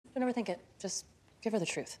Don't overthink it. Just give her the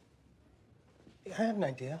truth. Yeah, I have an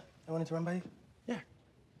idea. I wanted to run by you. Yeah.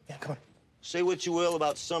 Yeah, come on. Say what you will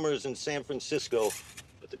about summers in San Francisco,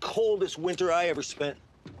 but the coldest winter I ever spent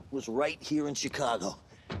was right here in Chicago,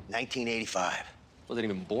 1985. Wasn't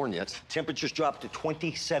even born yet. Temperatures dropped to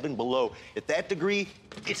 27 below. At that degree,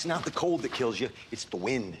 it's not the cold that kills you, it's the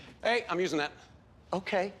wind. Hey, I'm using that.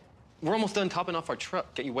 Okay. We're almost done topping off our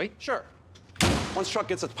truck. Can't you wait? Sure. Once truck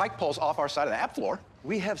gets its pike poles off our side of the app floor.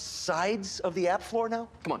 We have sides of the app floor now?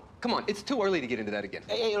 Come on. It's too early to get into that again.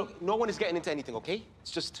 Hey, look, no one is getting into anything, okay?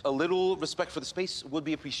 It's just a little respect for the space would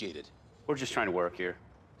be appreciated. We're just trying to work here.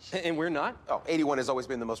 And we're not? Oh, 81 has always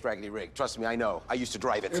been the most raggedy rig. Trust me, I know. I used to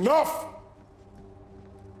drive it. Enough!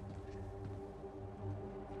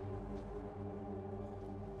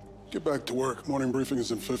 Get back to work. Morning briefing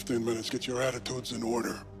is in 15 minutes. Get your attitudes in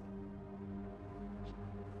order.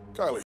 Kylie.